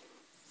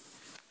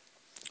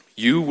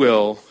 You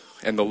will,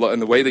 and the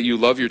way that you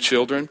love your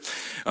children,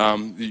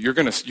 you're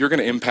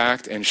gonna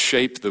impact and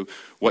shape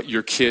what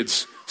your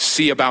kids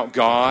see about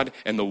God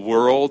and the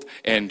world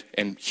and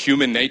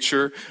human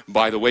nature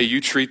by the way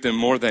you treat them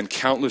more than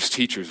countless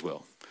teachers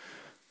will.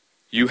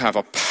 You have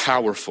a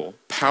powerful,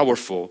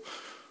 powerful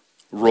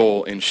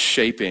role in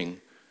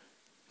shaping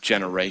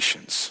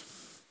generations.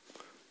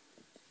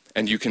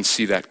 And you can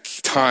see that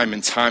time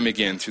and time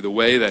again through the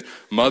way that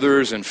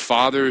mothers and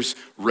fathers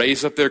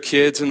raise up their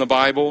kids in the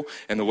Bible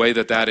and the way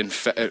that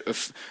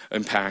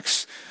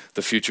impacts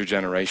the future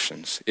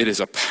generations. It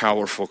is a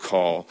powerful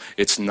call.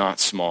 It's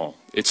not small.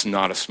 It's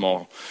not a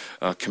small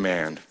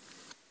command.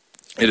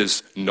 It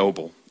is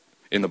noble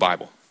in the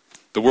Bible.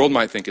 The world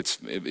might think it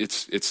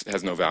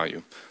has no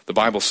value. The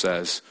Bible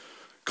says,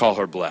 call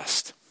her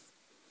blessed.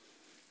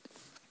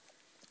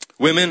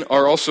 Women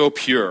are also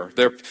pure.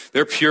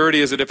 Their purity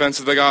is a defense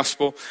of the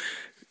gospel.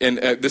 And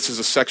this is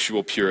a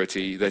sexual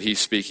purity that he's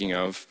speaking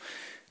of.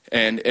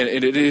 And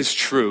it is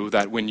true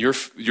that when your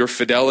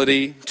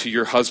fidelity to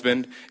your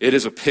husband, it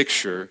is a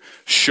picture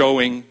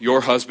showing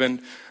your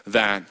husband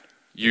that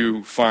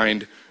you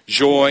find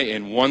joy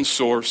in one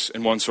source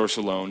and one source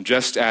alone,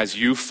 just as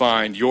you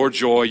find your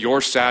joy,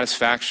 your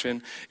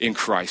satisfaction in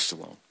Christ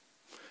alone.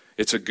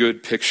 It's a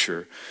good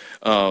picture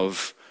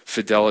of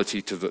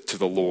fidelity to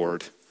the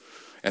Lord.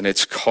 And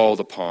it's called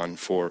upon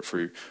for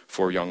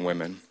young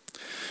women.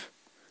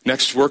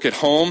 Next, work at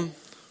home.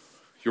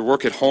 Your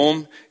work at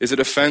home is a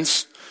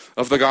defense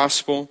of the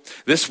gospel.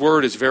 This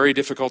word is very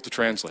difficult to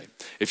translate.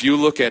 If you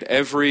look at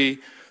every,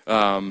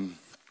 I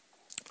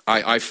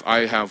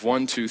have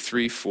 1, 2,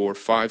 3, 4,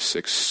 5,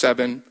 6,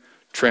 7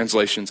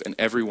 translations, and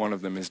every one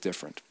of them is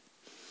different.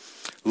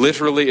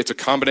 Literally, it's a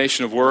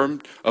combination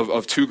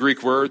of two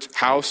Greek words,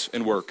 house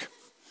and work.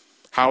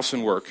 House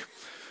and work.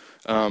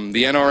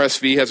 The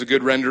NRSV has a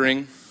good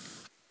rendering,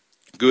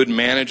 good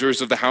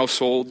managers of the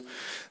household.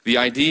 The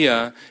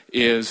idea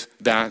is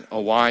that a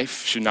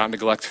wife should not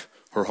neglect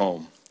her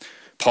home.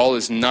 Paul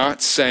is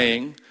not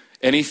saying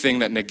anything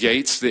that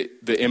negates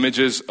the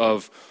images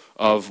of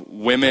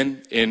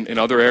women in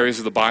other areas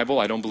of the Bible.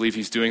 I don't believe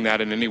he's doing that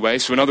in any way.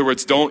 So in other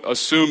words, don't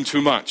assume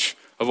too much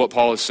of what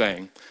Paul is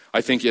saying.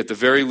 I think at the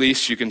very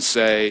least you can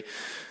say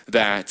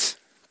that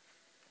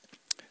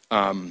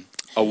a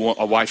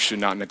wife should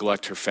not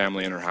neglect her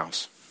family and her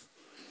house.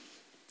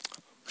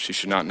 She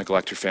should not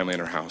neglect her family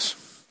and her house.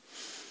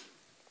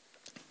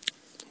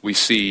 We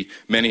see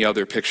many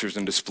other pictures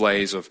and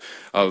displays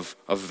of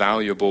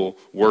valuable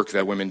work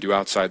that women do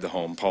outside the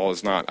home. Paul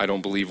is not, I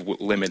don't believe,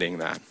 limiting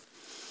that.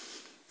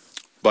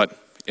 But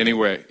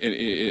anyway,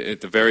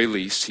 at the very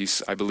least,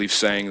 he's, I believe,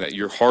 saying that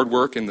your hard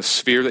work in the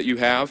sphere that you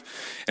have,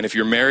 and if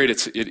you're married,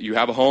 you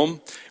have a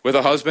home with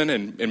a husband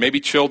and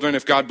maybe children,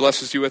 if God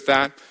blesses you with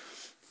that,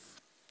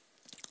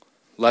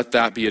 let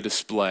that be a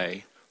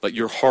display. Let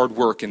your hard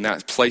work in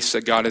that place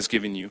that God has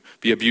given you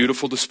be a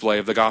beautiful display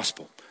of the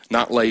gospel,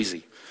 not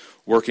lazy,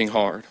 working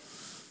hard.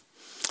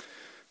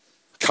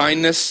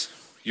 Kindness,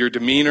 your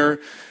demeanor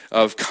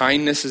of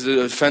kindness is a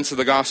defense of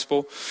the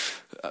gospel.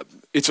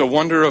 It's a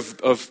wonder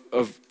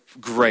of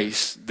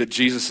grace that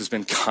Jesus has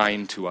been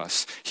kind to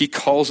us. He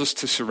calls us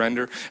to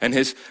surrender, and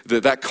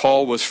that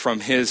call was from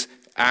his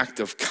act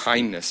of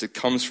kindness. It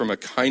comes from a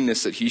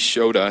kindness that he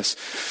showed us.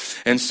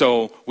 And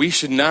so we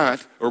should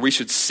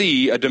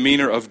see a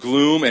demeanor of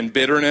gloom and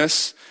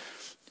bitterness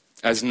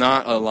as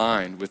not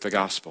aligned with the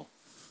gospel.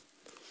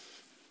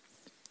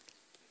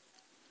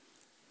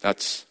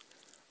 That's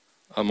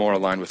more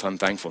aligned with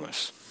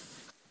unthankfulness.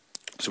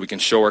 So we can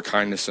show our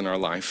kindness in our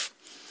life.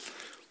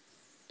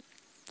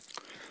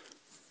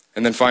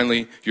 And then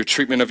finally, your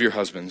treatment of your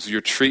husbands. Your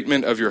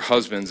treatment of your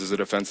husbands is a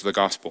defense of the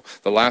gospel.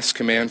 The last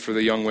command for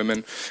the young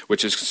women,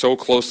 which is so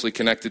closely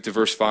connected to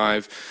verse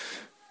 5,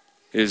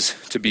 is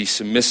to be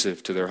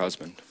submissive to their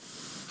husband.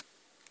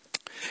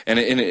 And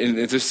in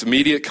this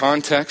immediate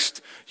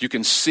context, you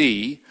can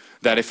see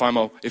that if I'm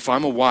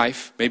a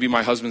wife, maybe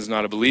my husband's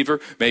not a believer,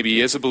 maybe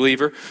he is a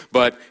believer,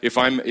 but if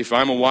I'm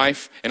a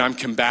wife and I'm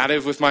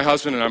combative with my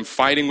husband and I'm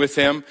fighting with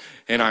him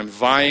and I'm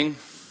vying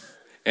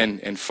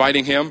and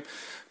fighting him,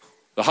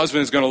 the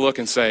husband is going to look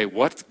and say,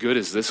 what good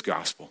is this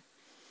gospel?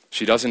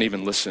 She doesn't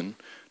even listen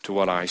to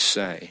what I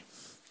say.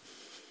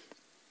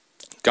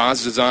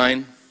 God's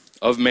design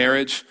of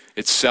marriage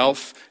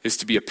itself is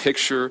to be a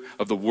picture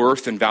of the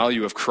worth and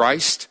value of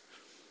Christ.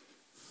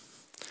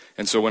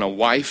 And so when a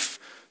wife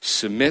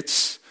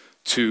submits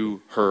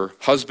to her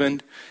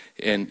husband,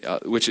 and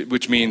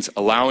which means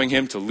allowing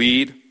him to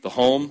lead the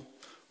home,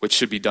 which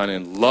should be done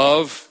in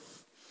love,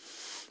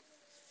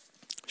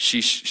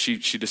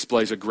 she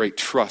displays a great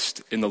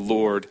trust in the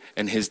Lord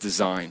and his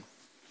design.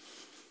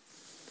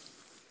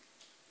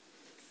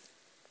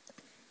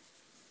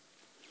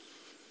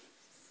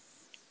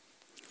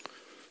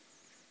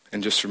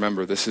 And just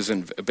remember, this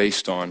isn't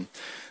based on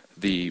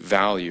the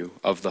value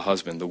of the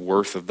husband, the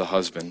worth of the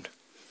husband.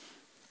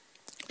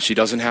 She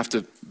doesn't have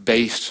to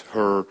base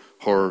her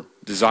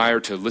desire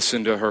to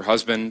listen to her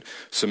husband,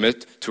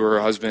 submit to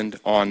her husband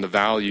on the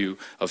value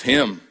of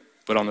him,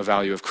 but on the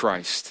value of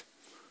Christ.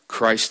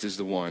 Christ is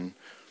the one.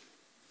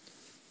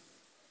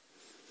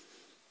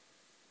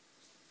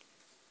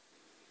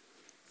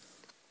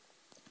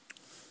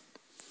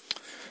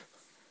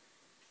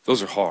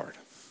 Those are hard.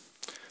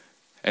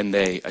 And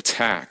they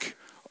attack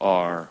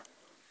our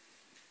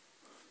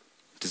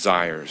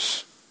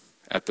desires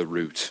at the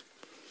root.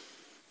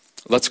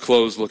 Let's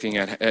close looking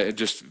at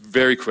just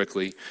very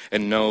quickly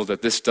and know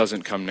that this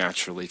doesn't come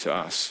naturally to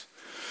us.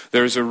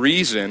 There's a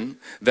reason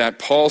that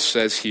Paul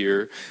says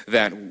here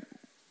that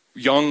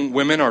young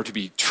women are to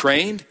be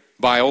trained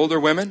by older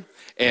women,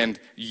 and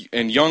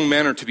young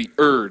men are to be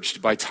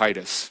urged by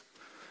Titus.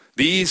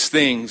 These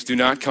things do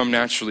not come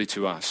naturally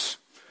to us.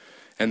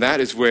 And that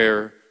is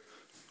where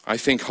I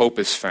think hope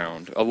is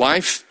found. A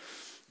life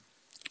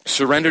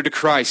surrendered to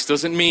Christ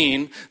doesn't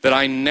mean that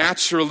I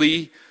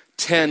naturally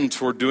tend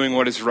toward doing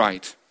what is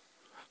right.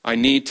 I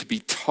need to be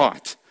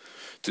taught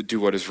to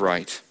do what is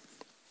right.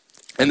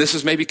 And this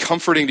is maybe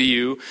comforting to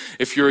you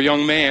if you're a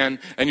young man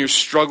and you're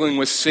struggling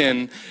with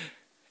sin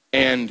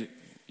and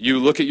you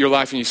look at your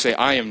life and you say,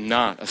 I am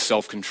not a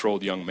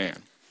self-controlled young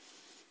man.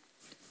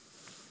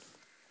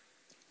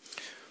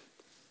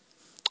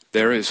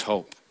 There is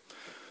hope.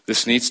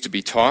 This needs to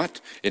be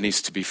taught. It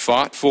needs to be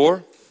fought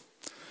for.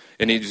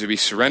 It needs to be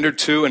surrendered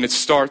to, and it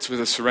starts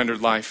with a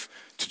surrendered life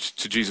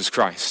to Jesus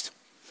Christ.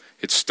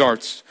 It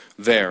starts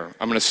there.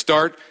 I'm going to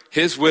start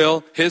his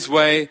will, his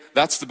way.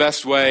 That's the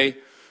best way.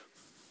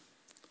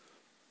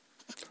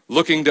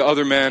 Looking to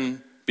other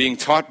men, being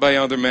taught by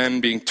other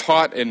men, being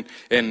taught and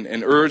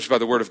urged by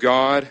the Word of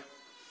God.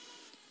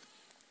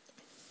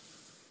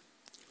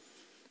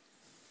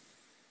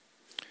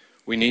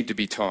 We need to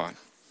be taught.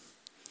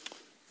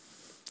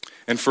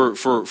 And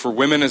for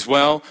women as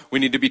well, we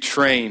need to be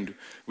trained.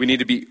 You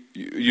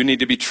need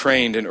to be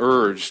trained and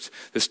urged.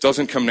 This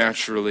doesn't come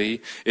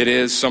naturally. It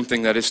is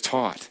something that is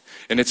taught.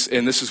 And this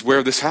is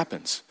where this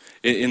happens.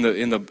 In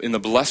the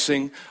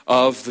blessing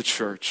of the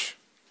church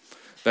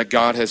that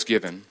God has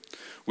given.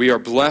 We are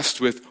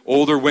blessed with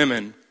older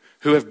women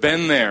who have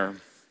been there,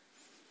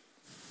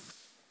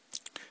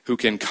 who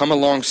can come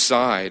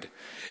alongside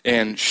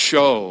and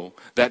show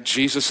that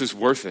Jesus is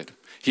worth it.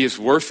 He is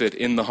worth it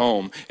in the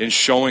home, in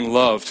showing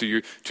love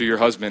to your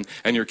husband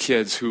and your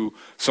kids who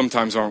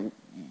sometimes aren't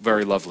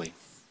very lovely.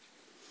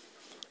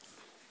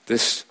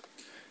 This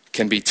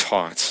can be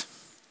taught.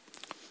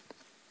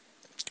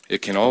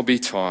 It can all be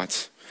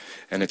taught,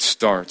 and it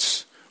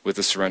starts with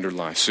a surrendered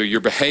life. So your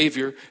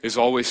behavior is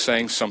always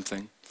saying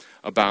something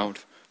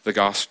about the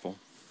gospel.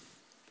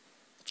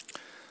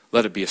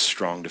 Let it be a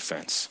strong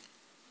defense.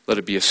 Let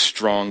it be a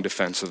strong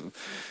defense.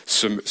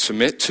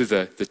 Submit to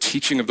the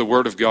teaching of the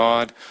Word of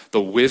God,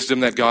 the wisdom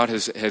that God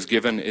has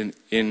given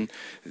in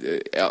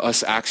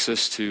us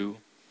access to,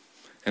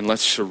 and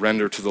let's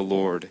surrender to the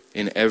Lord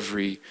in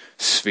every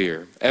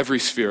sphere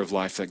of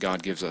life that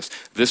God gives us.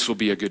 This will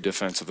be a good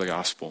defense of the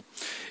gospel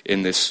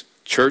in this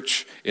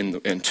church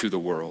and to the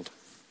world.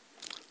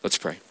 Let's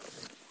pray.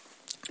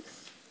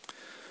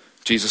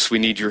 Jesus, we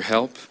need your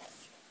help.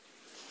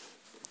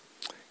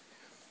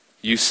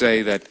 You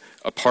say that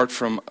apart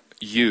from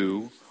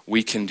you,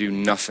 we can do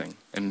nothing.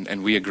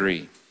 And we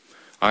agree.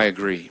 I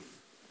agree.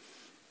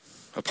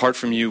 Apart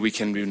from you, we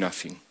can do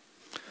nothing.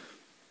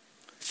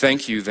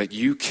 Thank you that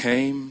you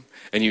came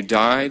and you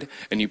died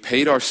and you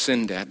paid our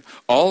sin debt,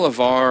 all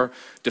of our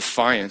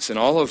defiance and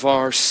all of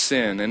our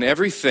sin and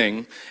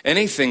anything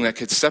that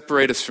could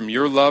separate us from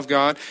your love,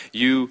 God,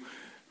 you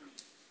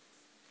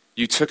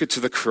took it to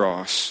the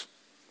cross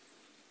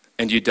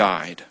and you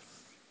died.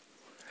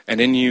 And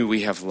in you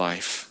we have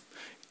life,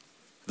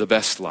 the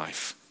best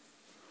life.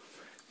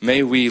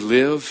 May we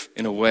live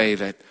in a way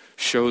that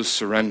shows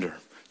surrender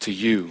to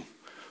you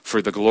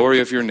for the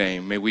glory of your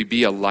name. May we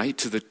be a light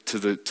to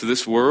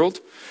this world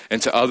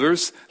and to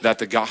others, that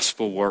the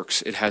gospel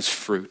works. It has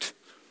fruit.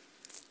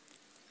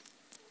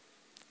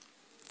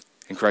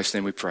 In Christ's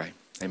name we pray.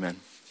 Amen.